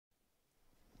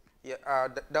Yeah,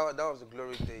 that was the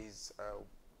glory days.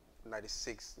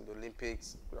 96, the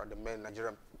Olympics, the men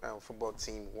Nigerian football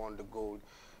team won the gold.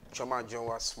 Choma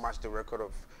Jonwa smashed the record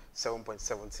of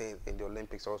 7.17 in the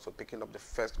Olympics, also picking up the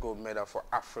first gold medal for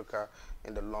Africa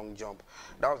in the long jump.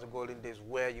 That was the golden days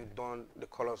where you don the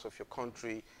colors of your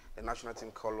country, the national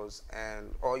team colors,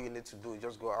 and all you need to do is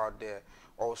just go out there,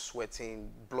 all sweating,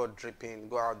 blood dripping,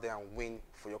 go out there and win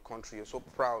for your country. You're so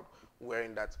proud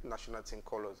wearing that national team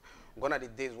colors. Gone are the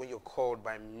days when you're called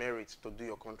by merit to do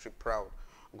your country proud.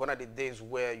 Gone are the days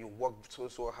where you work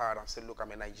so hard and say, look,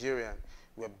 I'm a Nigerian.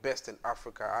 We're best in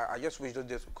Africa. I just wish those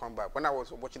days would come back. When I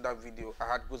was watching that video,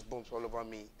 I had goosebumps all over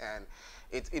me, and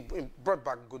it brought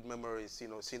back good memories. You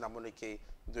know, seeing Amonike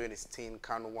doing his thing,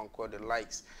 Kanu Nwankwo, the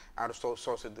likes, and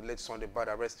also the late Sunday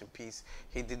Bada, rest in peace.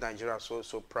 He did Nigeria so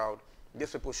proud.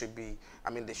 These people should be, I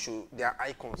mean, they are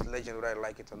icons, legends, whether I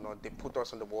like it or not. They put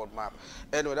us on the world map.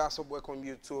 Anyway, that's what welcome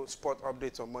you to Sport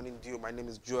Updates on Morning Dew. My name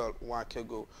is Joel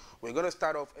Nwakaego. We're going to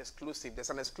start off exclusive. There's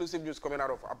an exclusive news coming out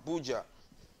of Abuja.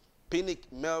 Pinnick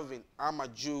Melvin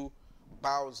Amaju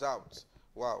bows out.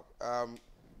 Wow.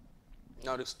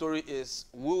 Now the story is,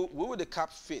 will the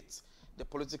cap fit? The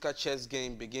political chess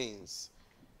game begins.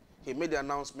 He made the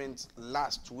announcement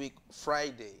last week,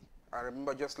 Friday. I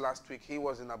remember just last week, he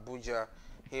was in Abuja.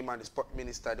 Him and the sport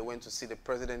minister, they went to see the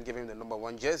president, give him the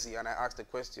 #1 jersey, and I asked the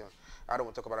question. I don't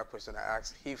want to talk about that question. I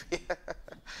asked if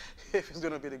he's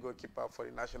going to be the goalkeeper for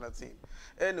the national team.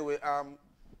 Anyway,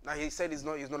 now he said he's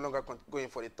no longer going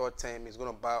for the third term. He's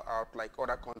going to bow out like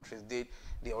other countries did.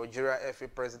 The Algeria FA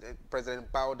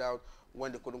president bowed out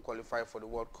when they couldn't qualify for the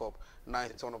World Cup. Now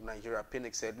it's the turn of Nigeria.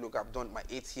 Pinnick said, look, I've done my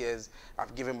 8 years.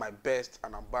 I've given my best,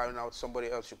 and I'm bowing out.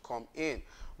 Somebody else should come in.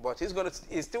 But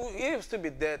he'll still be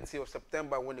there till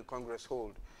September when the Congress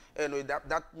hold. Anyway,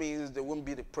 that means there won't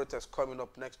be the protest coming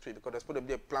up next week, because there's supposed to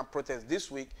be a planned protest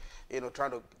this week, you know,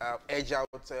 trying to edge out,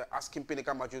 asking Pinnick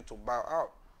Amaju to bow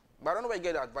out. But I don't know where I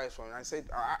get the advice from. I said,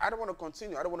 I don't want to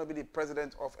continue. I don't want to be the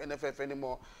president of NFF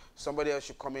anymore. Somebody else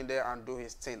should come in there and do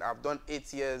his thing. I've done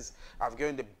 8 years. I've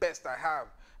given the best I have.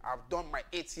 I've done my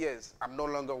 8 years. I'm no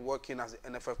longer working as the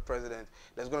NFF president.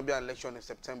 There's going to be an election in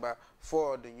September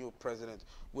for the new president,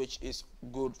 which is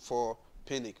good for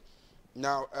Pinnick.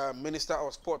 Now, Minister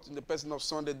of Sport, in the person of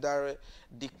Sunday Dare,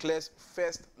 declares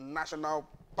first national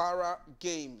para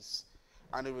games,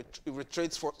 and it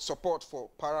reiterates for support for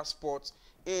para sports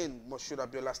in Moshood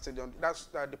Abiola Stadium. That's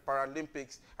the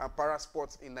Paralympics and para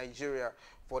sports in Nigeria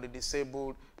for the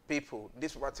disabled people.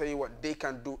 This will tell you what they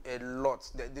can do a lot.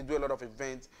 They do a lot of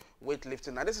events,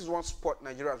 weightlifting. And this is one sport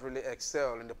Nigeria has really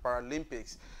excelled in, the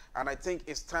Paralympics. And I think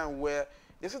it's time where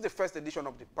this is the first edition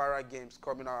of the Para Games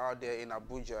coming out there in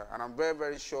Abuja. And I'm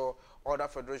very sure other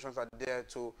federations are there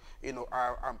to, you know,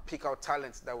 pick out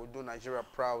talents that will do Nigeria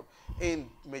proud in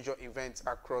major events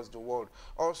across the world.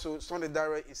 Also, Sunday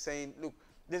Dare is saying, look,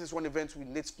 this is one event we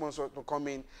need sponsors to come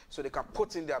in so they can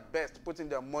put in their best, put in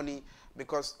their money,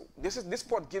 because this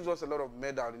sport gives us a lot of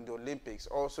medals in the Olympics,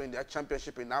 also in their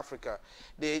championship in Africa.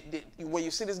 When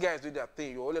you see these guys do their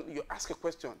thing, you ask a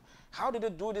question: how do they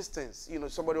do these things? You know,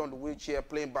 somebody on the wheelchair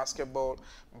playing basketball,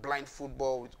 blind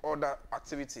football, with other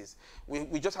activities.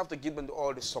 We just have to give them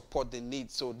all the support they need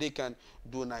so they can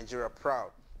do Nigeria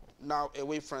proud. Now,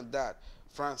 away from that,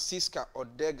 Francisca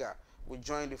Odega will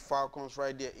join the Falcons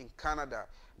right there in Canada.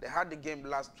 They had the game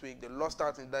last week. They lost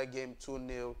out in that game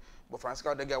 2-0, but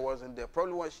Francisca Odega wasn't there.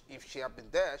 Probably if she had been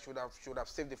there, she would have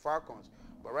saved the Falcons.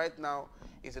 But right now,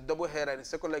 it's a doubleheader. The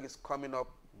second leg is coming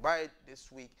up by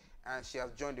this week, and she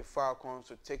has joined the Falcons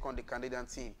to take on the Canadian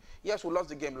team. Yes, we lost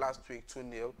the game last week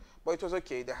 2-0, but it was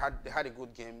okay. They had a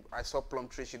good game. I saw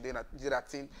Plumtree. She did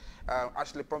that thing.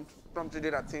 Ashley Plumtree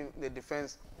did that thing in the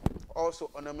defense.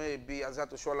 Also, Onome B.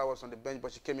 Azato Shola was on the bench,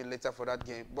 but she came in later for that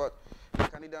game. But the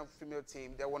Canadian female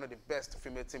team, they're one of the best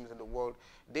female teams in the world.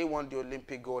 They won the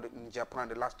Olympic gold in Japan,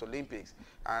 the last Olympics.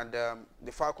 And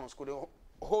the Falcons couldn't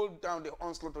hold down the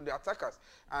onslaught of the attackers.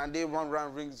 And they run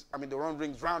rings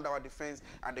round our defense,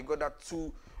 and they got that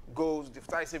 2 goals,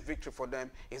 decisive victory for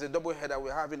them. It's a doubleheader.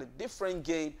 We're having a different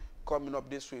game coming up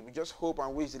this week. We just hope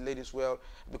and wish the ladies well,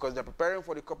 because they're preparing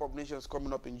for the Cup of Nations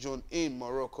coming up in June in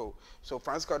Morocco. So,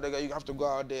 Francisca Odega, you have to go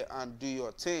out there and do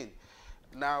your thing.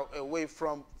 Now, away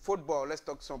from football, let's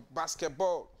talk some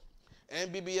basketball.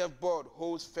 NBBF board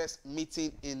holds first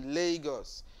meeting in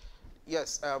Lagos.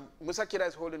 Yes, Musa Kida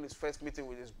is holding his first meeting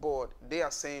with his board. They are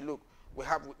saying, look, we're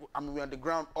on the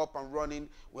ground up and running.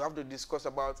 We have to discuss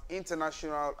about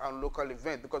international and local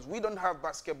events, because we don't have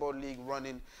basketball league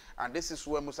running. And this is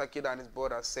where Musa Kida and his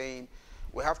board are saying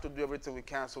we have to do everything we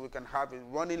can so we can have a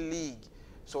running league.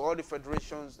 So all the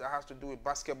federations that has to do with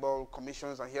basketball,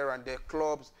 commissions and here and there,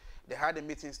 clubs, They had a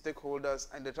meeting, stakeholders,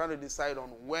 and they're trying to decide on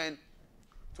when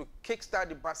to kickstart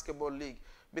the basketball league,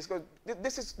 because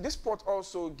this sport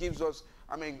also gives us,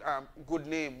 good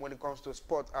name when it comes to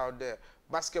sport out there.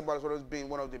 Basketball has always been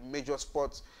one of the major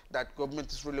sports that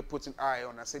government is really putting eye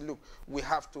on. I say, look, we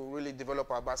have to really develop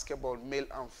our basketball, male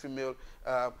and female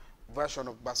version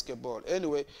of basketball.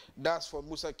 Anyway, that's for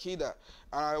Musa Kida.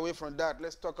 And away from that,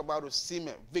 let's talk about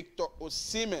Osimhen. Victor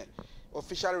Osimhen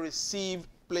officially received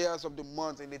Players of the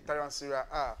Month in the Italian Serie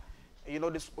A. You know,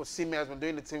 this Osimhen has been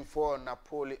doing the thing for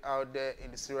Napoli out there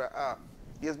in the Serie A.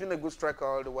 He has been a good striker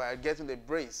all the while, getting the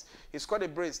brace. He scored a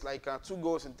brace, like 2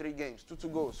 goals in 3 games, two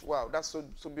goals. Wow, that's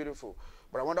so beautiful.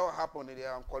 But I wonder what happened in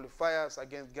the qualifiers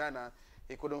against Ghana.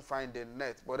 He couldn't find the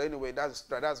net. But anyway, that's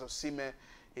Osimhen.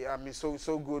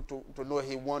 So good to know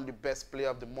he won the best player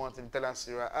of the month in Italian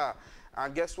Serie A.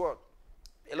 And guess what?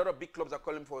 A lot of big clubs are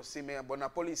calling for Osimhen, but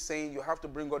Napoli is saying you have to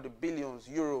bring out the billions,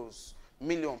 euros,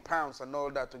 million pounds and all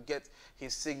that to get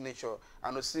his signature.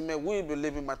 And Osimhen will be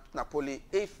leaving Napoli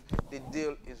if the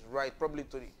deal is right, probably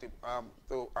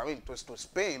to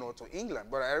Spain or to England.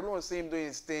 But I don't want to see him doing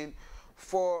his thing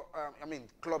for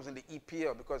clubs in the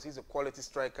EPL, because he's a quality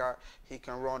striker. He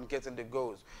can run, get in the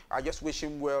goals. I just wish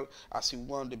him well as he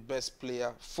won the best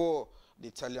player for the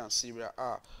Italian Serie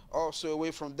A. Also, away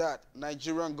from that,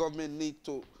 Nigerian government need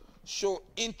to show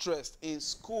interest in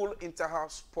school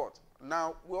inter-house sport.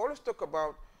 Now, we always talk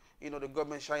about, the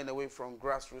government shying away from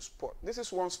grassroots sport. This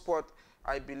is one sport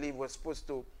I believe we're supposed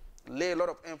to lay a lot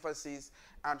of emphasis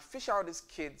and fish out these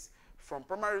kids from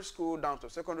primary school down to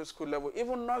secondary school level,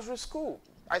 even nursery school.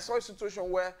 I saw a situation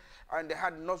where they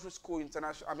had nursery school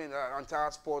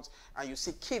entire sports, and you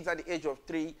see kids at the age of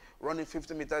 3 running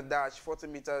 50-meter dash, 40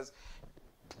 meters,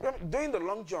 doing the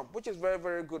long jump, which is very,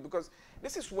 very good, because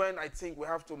this is when I think we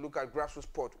have to look at grassroots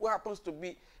sport, what happens to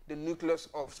be the nucleus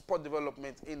of sport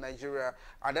development in Nigeria,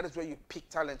 and that is where you pick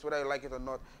talent, whether you like it or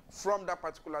not, from that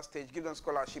particular stage, give them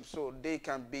scholarships so they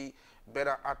can be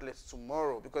better athletes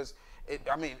tomorrow. Because,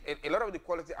 a lot of the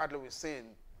quality athletes we're seeing,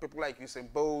 people like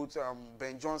Usain Bolt,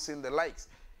 Ben Johnson, the likes,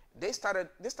 they started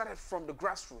from the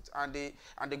grassroots, and they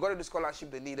got the scholarship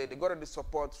they needed, they got the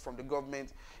support from the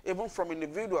government, even from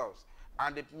individuals,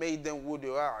 and it made them who they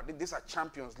are. These are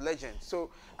champions, legends.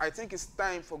 So I think it's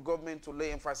time for government to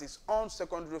lay emphasis on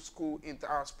secondary school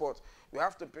inter-house sport. We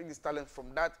have to pick this talent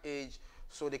from that age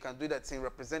so they can do that thing,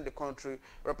 represent the country,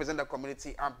 represent the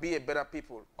community, and be a better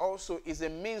people. Also, it's a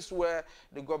means where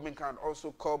the government can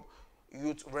also curb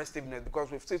youth restiveness,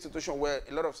 because we've seen a situation where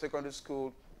a lot of secondary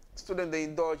school students, they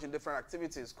indulge in different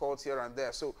activities, calls here and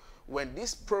there. So when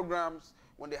these programs,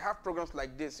 when they have programs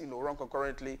like this, run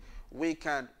concurrently, we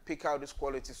can pick out these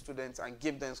quality students and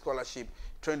give them scholarship,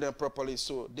 train them properly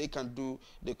so they can do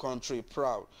the country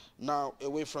proud. Now,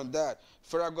 away from that,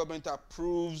 federal government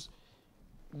approves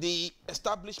the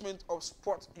establishment of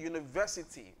sports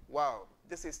university. Wow,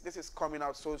 this is coming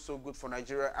out so good for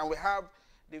Nigeria, and we have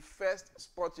the first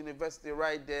sports university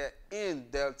right there in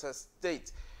Delta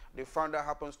State. The founder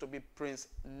happens to be Prince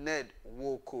Ned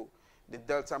Nwakaego, the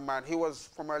Delta man. He was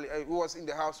in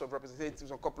the House of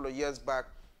Representatives a couple of years back,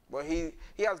 but he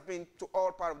has been to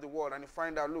all parts of the world, and he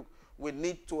found out, look, we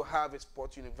need to have a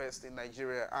sports university in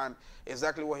Nigeria, and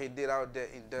exactly what he did out there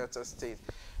in Delta State.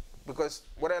 Because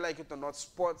whether I like it or not,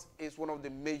 sports is one of the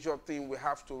major things we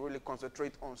have to really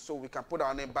concentrate on so we can put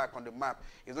our name back on the map.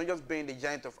 It's not just being the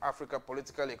giant of Africa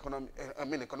politically,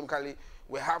 economically.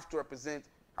 We have to represent.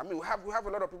 We have a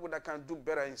lot of people that can do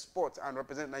better in sports and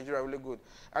represent Nigeria really good.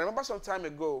 I remember some time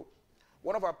ago,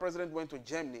 one of our presidents went to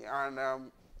Germany, and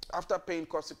after paying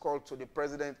courtesy call to the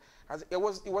president, he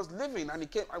was leaving, and he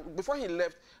came. Before he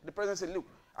left, the president said, "Look,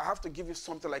 I have to give you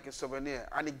something like a souvenir,"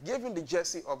 and he gave him the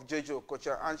jersey of J.J.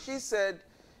 Okocha. And she said,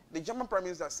 the German Prime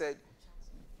Minister said,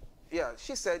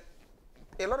 she said,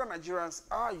 a lot of Nigerians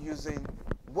are using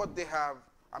what they have,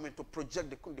 to project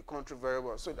the country very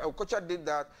well. So Okocha did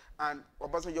that, and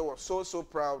Obasanjo was so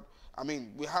proud.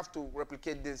 We have to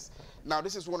replicate this. Now,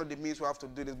 this is one of the means we have to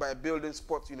do this by building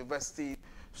sports university,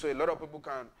 so a lot of people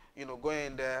can, go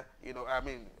in there,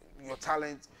 your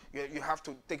talent, you have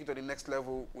to take it to the next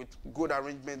level with good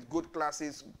arrangements, good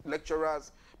classes,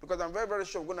 lecturers, because I'm very, very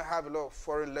sure we're going to have a lot of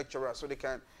foreign lecturers so they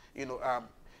can,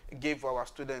 give our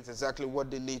students exactly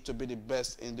what they need to be the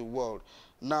best in the world.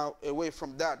 Now, away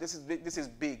from that, this is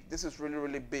big. This is really,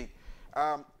 really big.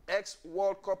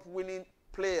 Ex-World Cup winning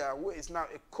player who is now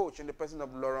a coach in the person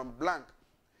of Laurent Blanc,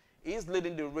 he's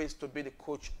leading the race to be the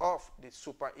coach of the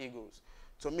Super Eagles.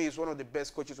 To me, he's one of the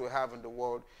best coaches we have in the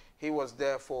world. He was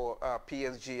there for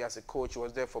PSG as a coach. He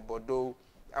was there for Bordeaux.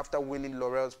 after winning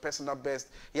laurels, personal best.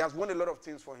 He has won a lot of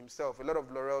things for himself, a lot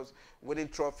of laurels, winning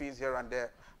trophies here and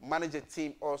there. Managed a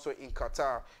team also in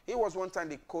Qatar. He was one time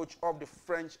the coach of the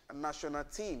French national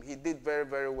team. He did very,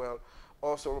 very well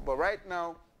also. But right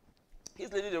now,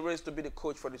 he's leading the race to be the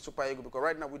coach for the Super Eagles, because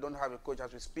right now we don't have a coach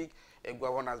as we speak.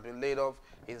 Eguavon has been laid off.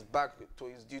 He's back to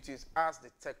his duties as the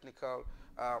technical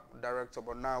director.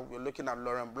 But now we're looking at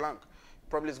Laurent Blanc.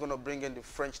 Probably is going to bring in the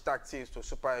French tactics to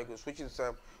Super Eagles, which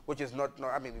is not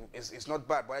I mean, it's not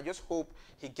bad. But I just hope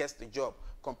he gets the job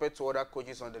compared to other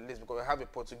coaches on the list, because we have a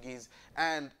Portuguese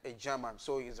and a German.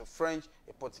 So he's a French,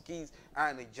 a Portuguese,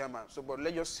 and a German. So, but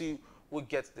let's just see who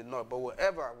gets the nod. But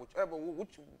whichever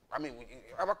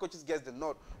coaches gets the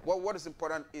nod, what is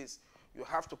important is you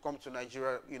have to come to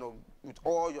Nigeria, you know, with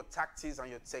all your tactics and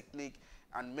your technique,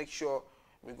 and make sure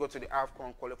we go to the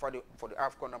AFCON, qualify for the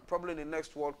AFCON, and probably the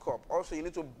next World Cup. Also, you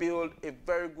need to build a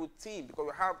very good team, because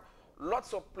we have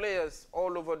lots of players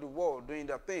all over the world doing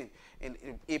their thing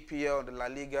in EPL, the La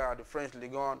Liga, the French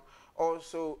Ligue 1,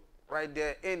 also right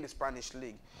there in the Spanish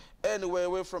League. Anyway,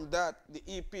 away from that, the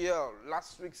EPL.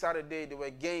 Last week, Saturday, there were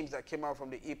games that came out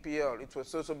from the EPL. It was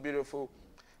so beautiful.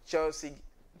 Chelsea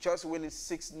winning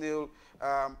 6-0.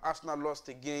 Arsenal lost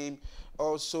the game.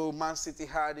 Also, Man City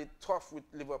had it tough with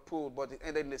Liverpool, but it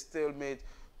ended in a stalemate,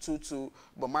 2-2.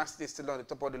 But Man City is still on the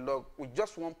top of the log with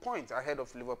just 1 point ahead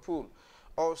of Liverpool.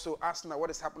 Also, Arsenal, what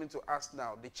is happening to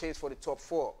Arsenal? They chase for the top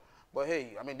 4. But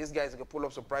hey, I mean, these guys can pull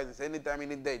up surprises anytime,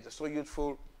 any day. They're so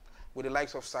youthful with the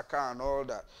likes of Saka and all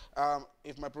that.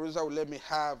 If my producer would let me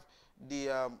have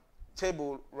the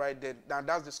table right there. Now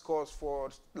that's the scores for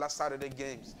last Saturday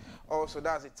games. Also,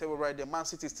 that's the table right there. Man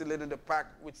City is still leading the pack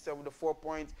with 74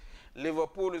 points.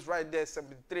 Liverpool is right there,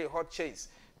 73, hot chase.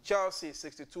 Chelsea,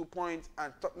 62 points,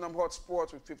 and Tottenham Hotspur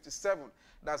with 57.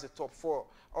 That's the top 4.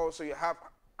 Also, you have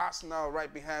Arsenal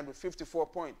right behind with 54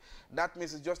 points. That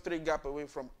means it's just 3 gaps away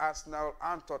from Arsenal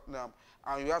and Tottenham.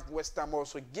 And you have West Ham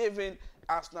also giving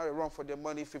Arsenal a run for their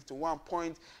money, 51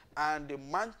 points. And the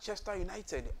Manchester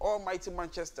United, the almighty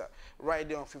Manchester, right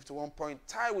there on 51 points,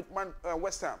 tied with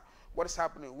West Ham. What is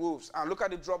happening? Wolves. And look at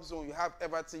the drop zone. You have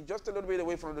Everton just a little bit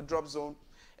away from the drop zone.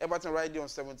 Everton right there on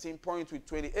 17 points with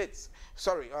 28.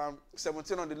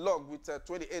 17 on the log with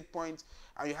 28 points.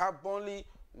 And you have Burnley,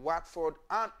 Watford,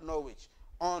 and Norwich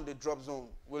on the drop zone.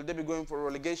 Will they be going for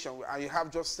relegation? And you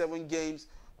have just 7 games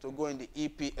to go in the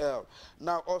EPL.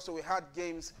 Now, also, we had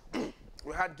games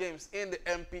we had games in the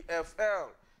NBBF.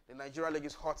 The Nigerian League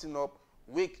is hotting up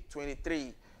week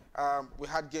 23. We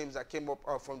had games that came up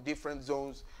from different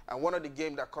zones, and one of the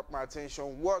games that caught my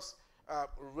attention was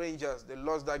Rangers. They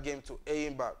lost that game to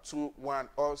Ayimba 2-1.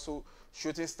 Also,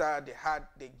 Shooting Star, they had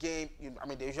the game.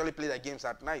 They usually play their games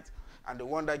at night, and they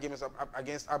won that game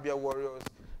against Abia Warriors.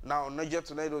 Now, Niger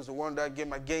Tornadoes won that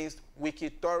game against Wiki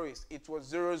Tourists. It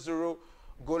was 0-0,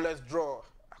 goalless draw,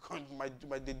 according to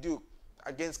my Duke,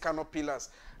 against Kano Pillars.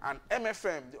 And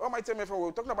MFM, the almighty MFM, we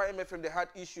were talking about MFM, they had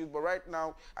issues, but right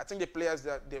now, I think the players,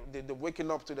 they're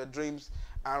waking up to their dreams,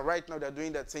 and right now they're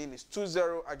doing their thing. It's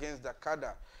 2-0 against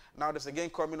Dakada. Now, there's a game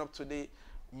coming up today,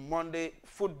 Monday,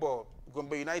 football.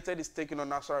 Gombe United is taking on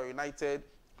Nasarawa United.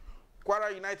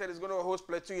 Kwara United is going to host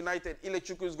Plateau United.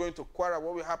 Ilechukwu is going to Kwara.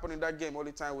 What will happen in that game,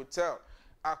 only time will tell.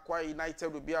 Akwa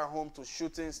United will be at home to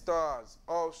Shooting Stars.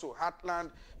 Also, Heartland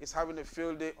is having a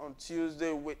field day on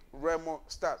Tuesday with Remo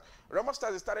Stars. Remo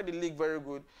Stars started the league very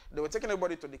good. They were taking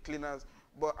everybody to the cleaners,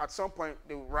 but at some point,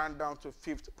 they ran down to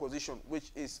 5th position,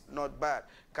 which is not bad.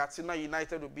 Katsina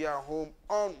United will be at home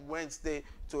on Wednesday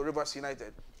to Rivers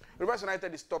United. Rivers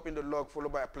United is topping the log,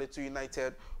 followed by Plateau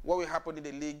United. What will happen in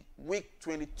the league? Week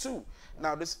 22.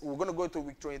 Now, we're going to go to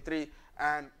week 23,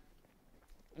 and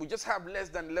we just have less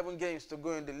than 11 games to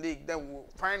go in the league. Then we'll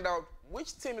find out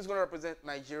which team is going to represent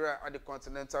Nigeria at the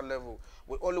continental level.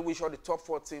 We only wish all the top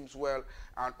 4 teams well,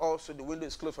 and also the window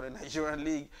is closed for the Nigerian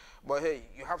league. But hey,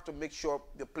 you have to make sure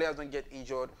the players don't get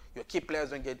injured, your key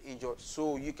players don't get injured,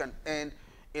 so you can end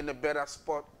in a better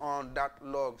spot on that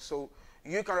log. So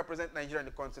you can represent Nigeria in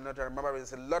the continental. Remember,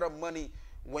 there's a lot of money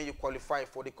when you qualify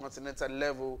for the continental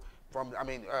level from,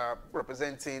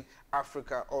 representing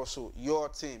Africa, also your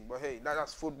team. But hey,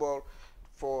 that's football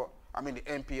for, the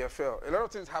NPFL. A lot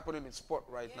of things happening in sport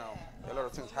right now. A lot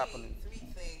of things happening. 3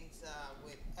 things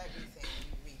with everything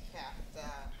you recapped.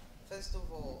 First of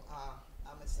all,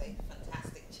 I must say,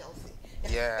 fantastic Chelsea.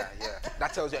 Yeah.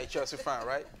 That tells you you're a Chelsea fan,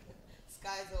 right?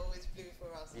 Sky's always blue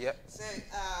for us. Yep. So,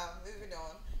 moving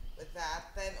on with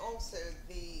that, then also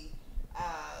the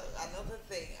another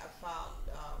thing I found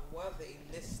worthy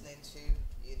listening to,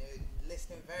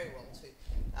 listening very well to,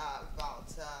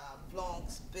 about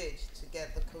Blanc's bid to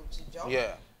get the coaching job.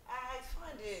 Yeah. I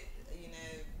find it,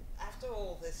 after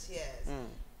all this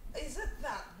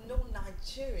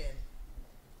Nigerian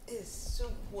is so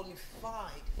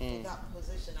qualified for that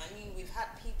position. I mean, we've had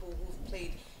people who've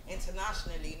played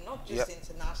internationally, not just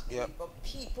internationally, but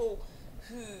people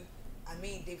who, I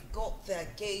mean, they've got their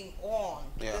game on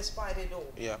despite it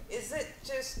all. Is it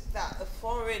just that the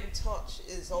foreign touch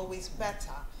is always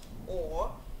better,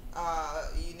 or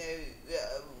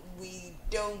we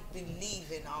don't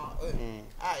believe in our own?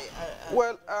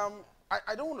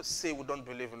 I don't want to say we don't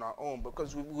believe in our own,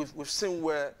 because we've seen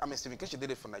where, I mean, Stephen Keshi did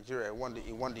it for Nigeria.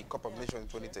 He won the Cup of Nations in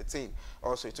 2013.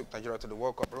 Also, he took Nigeria to the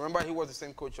World Cup. Remember, he was the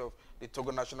same coach of the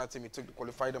Togo national team. He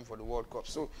qualified them for the World Cup.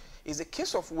 So it's a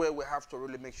case of where we have to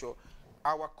really make sure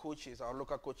our coaches, our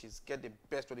local coaches, get the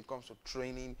best when it comes to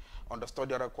training,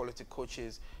 understudy other quality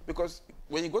coaches. Because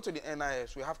when you go to the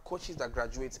NIS, we have coaches that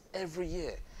graduate every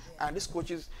year. And these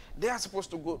coaches, they are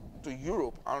supposed to go to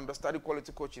Europe and understudy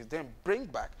quality coaches, then bring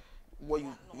back what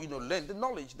you learn, the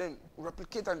knowledge, then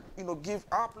replicate and give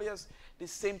our players the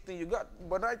same thing you got.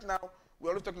 But right now, we're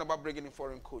always talking about bringing in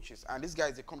foreign coaches, and these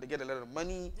guys, they come, they get a lot of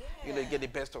money, they get the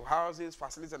best of houses,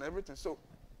 facilities, and everything. So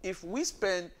if we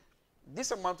spend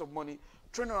this amount of money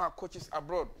training our coaches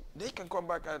abroad, they can come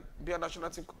back and be a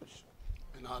national team coach.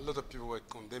 You know, a lot of people were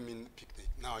condemning Pinnick.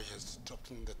 Now he has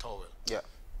dropped in the towel. Yeah.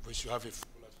 We should have a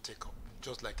footballer to take up,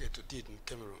 just like Eto did in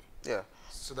Cameroon. Yeah.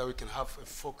 So that we can have a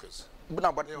focus.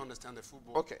 But they understand the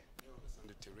football. Okay. They understand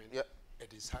the terrain. Yeah.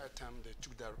 It is high time they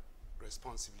took that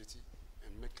responsibility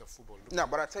and make a football look. No,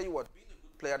 but I tell you what, being a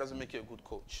good player doesn't make you a good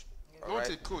coach. Not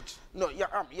a coach. No,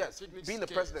 yes, being the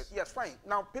president, yes, fine.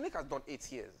 Now, Pinnick has done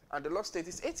 8 years, and the law state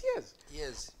is 8 years.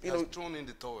 Yes, he has thrown in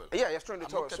the towel. Yeah, he has thrown in the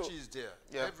towel. Nwakaego is there.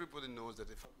 Yeah. Everybody knows that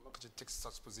if Nwakaego takes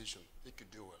such position, he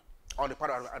could do well. On the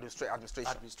part of administration?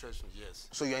 Administration, yes.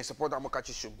 So you're in support that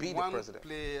Nwakaego should be the president?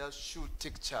 One player should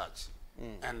take charge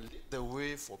and lead the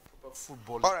way for proper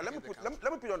football. All right, let me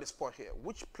put you on the spot here.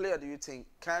 Which player do you think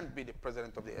can be the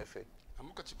president of the FA?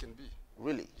 Nwakaego can be.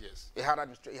 Really? Yes. He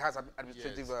has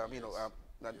administrative,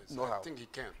 know-how. I think he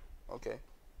can. Okay.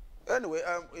 Anyway,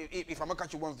 if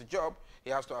Nwakaego wants the job, he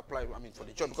has to apply, for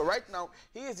the job. Because right now,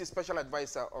 he is the special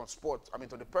advisor on sport,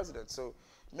 to the president. So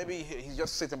maybe he's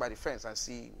just sitting by the fence and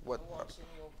see what... Watching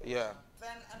your yeah.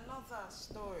 Then another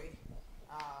story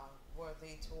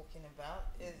worthy talking about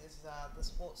is the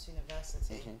Sports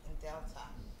University in Delta.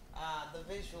 The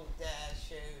visual there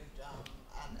showed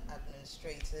an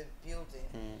administrative building,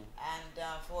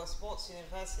 and for a sports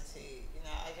university,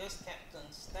 I just kept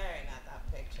on staring at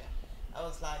that picture. I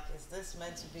was like, is this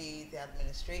meant to be the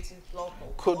administrative block?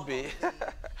 Or could be.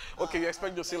 Okay, you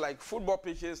expect to see like football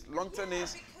pitches, lawn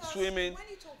tennis, swimming. When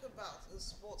you talk about a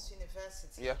sports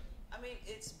university, yeah. I mean,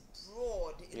 it's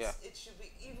broad. It should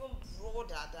be even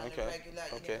broader than a regular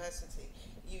university.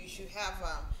 You should have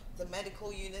the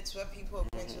medical units where people are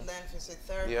going to learn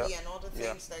physiotherapy and other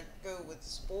things that go with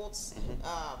sports,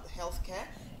 healthcare.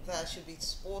 There should be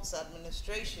sports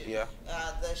administration.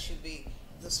 There should be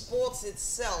the sports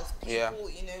itself, people,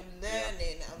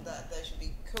 learning, and that there should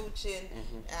be coaching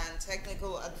and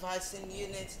technical advising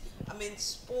units. I mean,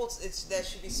 sports, there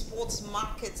should be sports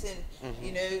marketing,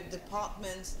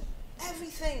 departments,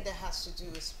 everything that has to do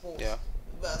with sports.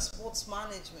 Sports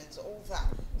management, all that.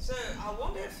 So I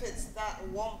wonder if it's that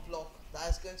one block that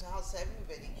is going to house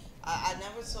everybody. I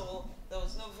never saw, there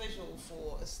was no visual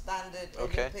for a standard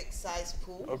Olympic size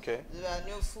pool.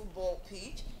 No football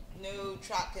pitch, no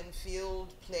track and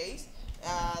field place.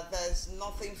 There's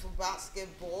nothing for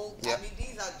basketball. I mean,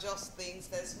 these are just things.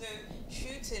 There's no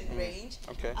shooting range.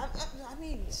 I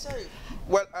mean, so...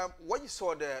 Well, what you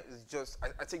saw there is just,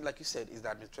 I think, like you said, is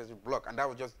the administrative block, and that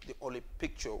was just the only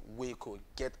picture we could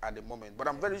get at the moment. But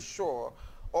I'm very sure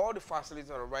all the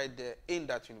facilities are right there in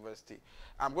that university.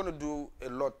 I'm going to do a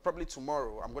lot, probably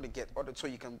tomorrow. I'm going to get all the, so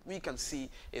we can see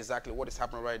exactly what is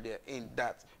happening right there in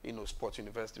that, sports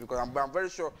university. Because I'm very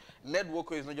sure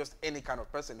Nwakaego is not just any kind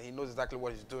of person. He knows exactly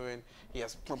what he's doing. He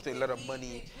has pumped in a lot of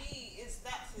money. Is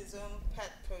that his own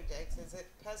pet project? Is it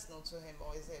personal to him,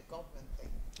 or is it a government thing?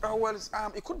 Oh, well,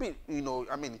 it could be,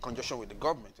 in conjunction with the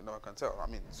government, I can tell.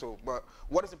 But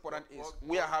what is important is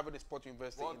we are having a sport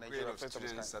university in Nigeria. What grade of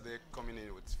students are they coming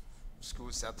in with?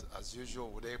 School set as usual?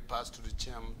 Would they pass to the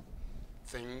CHAM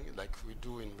thing like we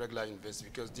do in regular university?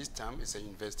 Because this time it's a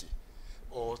university.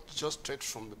 Or just straight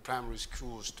from the primary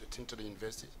schools straight into the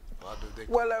university? Or do they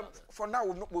for now,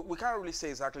 we can't really say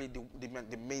exactly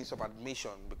the means of admission,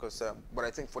 because, but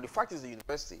I think for the fact is the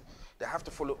university, they have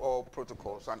to follow all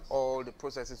protocols and all the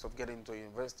processes of getting into a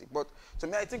university. But to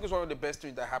me, I think it's one of the best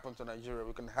things that happens to Nigeria.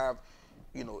 We can have,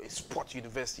 a sport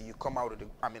university. You come out of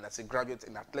as a graduate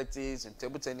in athletics, in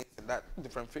table tennis, in that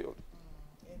different field.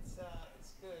 It's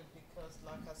good because,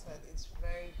 like I said, it's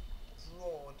very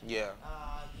broad. Yeah.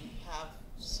 You have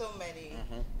so many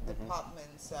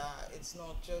departments. It's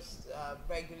not just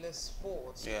regular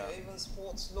sports. You Yeah. know, even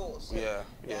sports law. So, Yeah,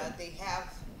 yeah. they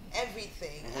have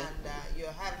everything, and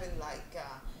you're having like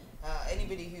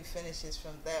anybody who finishes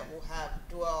from there will have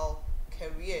dual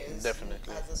careers.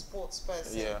 Definitely. As a sports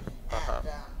person. Yeah. And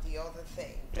the other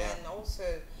thing. Yeah. And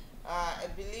also, I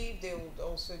believe they would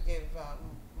also give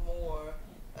more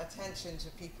attention to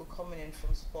people coming in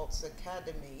from sports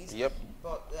academies. Yep.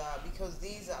 But because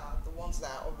these are the ones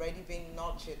that are already being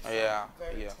nurtured from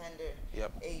very tender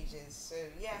ages. So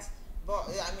yes, but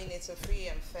I mean it's a free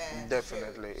and fair.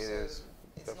 Definitely, show, it so is.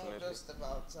 It's Definitely. not just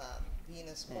about being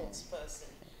a sports person,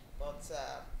 but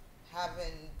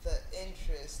having the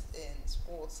interest in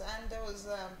sports. And there was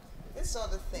this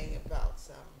other thing about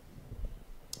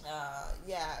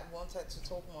I wanted to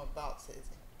talk more about his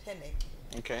Pinnick.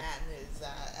 Okay. And his,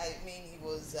 I mean, he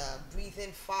was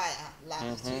breathing fire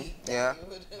last week. Yeah.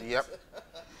 Yep.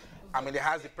 I mean, he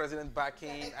has the president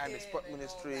backing and the sport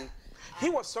ministry. He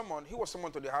was someone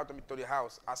to the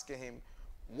house asking him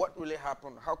what really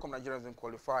happened, how come Nigerians didn't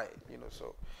qualify, you know.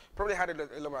 So probably had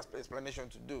a lot of explanation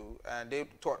to do, and they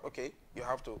thought, okay, you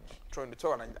have to throw in the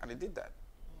towel, and they did that.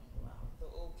 Wow, the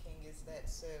old king is dead,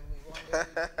 so we wonder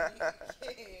who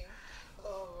the new king.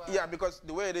 Yeah, because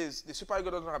the way it is, the Super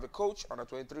Eagles doesn't have a coach, under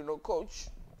 23 no coach.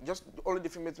 Just only the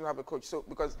female team have a coach. So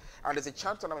and there's a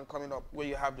chance tournament coming up where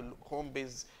you have the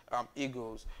home-based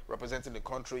Eagles representing the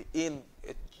country in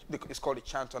it's called the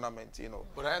Chan tournament, you know.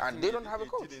 But I think they don't have a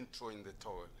coach. He didn't throw in the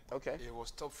towel. Okay. He was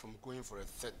stopped from going for a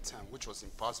third time, which was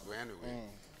impossible anyway.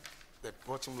 The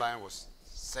bottom line was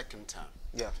second time.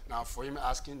 Yeah. Now, for him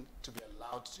asking to be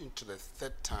allowed into the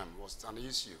third time was an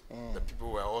issue that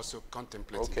people were also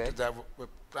contemplating. Okay. Because there were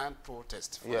planned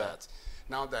protests for that.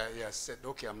 Now that he has said,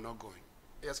 okay, I'm not going.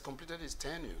 He has completed his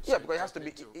tenure. Yeah, because he has to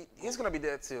be. He's going to be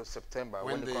there till September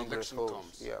when the Congress holds.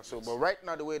 Comes. Yeah. So, but right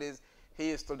now the way it is, he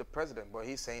is still the president, but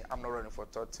he's saying I'm not running for a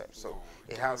third term. So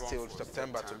he has till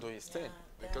September to do his thing.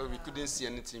 Because we couldn't see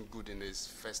anything good in his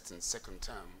first and second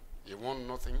term. He won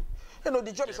nothing. You know,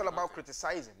 the job is all about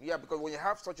criticizing. Yeah, because when you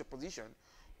have such a position,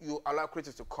 you allow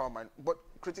critics to come, but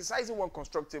criticizing one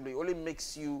constructively only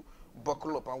makes you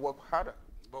buckle up and work harder.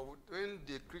 But when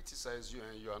they criticize you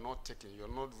and you are not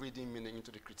you're not reading meaning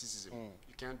into the criticism,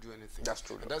 you can't do anything. That's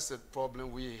true. And that's the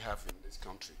problem we have in this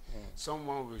country.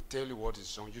 Someone will tell you what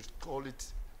is wrong, you call it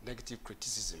negative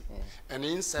criticism. And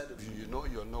inside of you, you know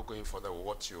you're not going for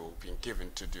what you've been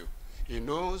given to do. He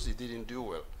knows he didn't do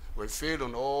well. We failed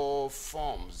on all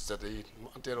forms that they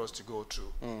wanted us to go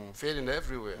through. Failing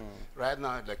everywhere. Right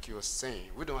now, like you were saying,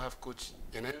 we don't have coach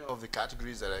in any of the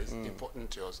categories that are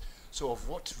important to us. So of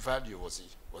what value was he?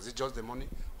 Was it just the money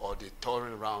or the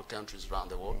touring around countries around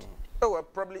the world? Oh, well,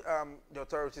 probably the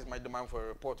authorities might demand for a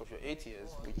report of your 8 years,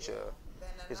 which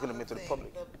is going to meet to the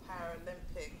public. The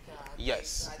Paralympic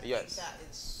yes, I yes. think that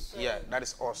is so that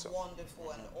is awesome.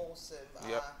 Wonderful and awesome.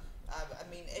 Yep. I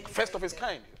mean, First of its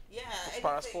kind. Yeah,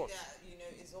 para anything sports. that, you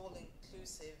know, is all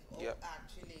inclusive Yep.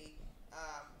 actually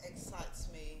excites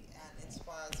me and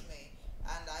inspires me.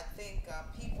 And I think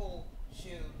people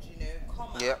should, you know,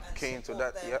 come out and keen to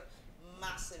support that. them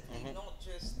massively, not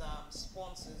just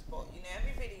sponsors, but, you know,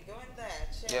 everybody go in there,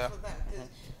 cheer for them. Because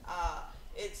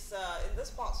it's in this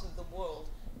parts of the world,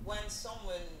 when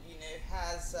someone, you know,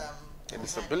 has a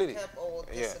disability or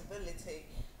disability,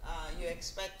 you're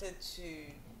expected to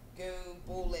go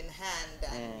ball in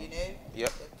hand and, you know,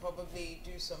 probably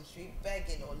do some street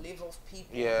begging or live off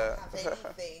people, or have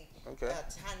anything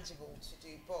tangible to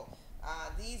do. But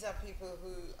these are people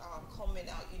who are coming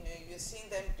out, you know, you're seeing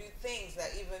them do things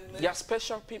that even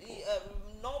special people.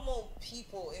 Normal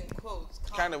people, in quotes,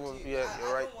 can't kind of, do. you're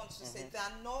right. I don't want to say they're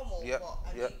normal, but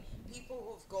I mean, people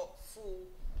who've got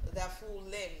their full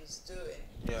limbs doing.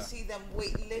 You see them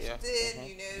weightlifting,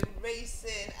 you know,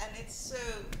 racing, and it's so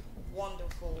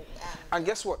wonderful. And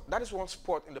guess what? That is one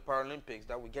sport in the Paralympics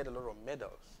that we get a lot of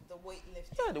medals. The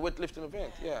weightlifting. Yeah, the weightlifting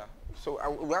event, So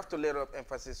we have to lay up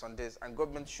emphasis on this, and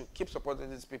government should keep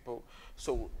supporting these people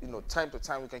so, you know, time to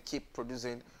time we can keep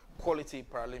producing quality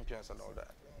Paralympians and all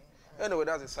that. Anyway,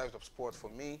 that's the size of sport for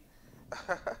me.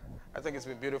 I think it's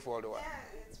been beautiful all the while.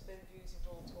 Yeah, it's been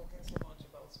beautiful talking so much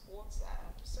about sports.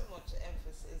 So much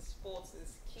emphasis. Sports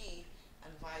is key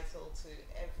and vital to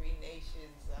every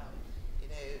nation's, you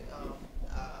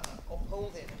know,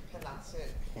 upholding pillar. So,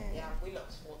 yeah, we love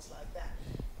sports like that.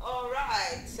 All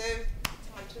right, so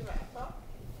time to wrap up.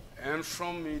 And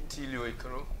from me,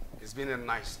 Nwakaego, it's been a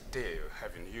nice day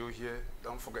having you here.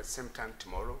 Don't forget, same time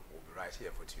tomorrow, we'll be right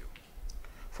here with you.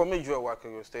 For me,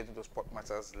 Nwakaego, stay to those sport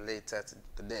matters later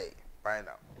today. Bye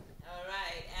now. All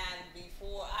right, and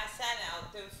before I sign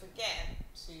out, don't forget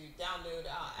to download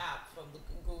our app from the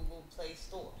Google Play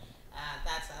Store.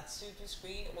 That's at Super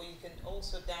Screen, or you can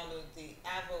also download the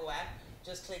Avo app.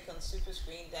 Just click on Super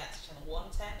Screen, that's channel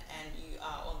 110, and you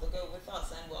are on the go with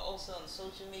us. And we're also on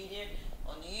social media,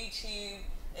 on YouTube,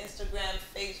 Instagram,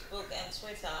 Facebook, and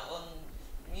Twitter. On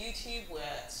YouTube, we're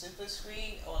at Super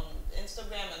Screen. On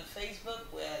Instagram and Facebook,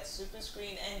 we're at Super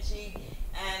Screen NG.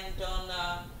 And on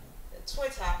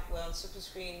Twitter, we're on Super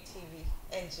Screen TV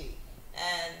NG.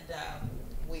 And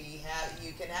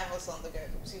you can have us on the go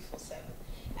 247.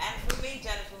 And for me,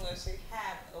 Jennifer Mercy,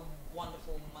 have a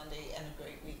wonderful Monday and a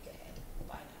great weekend.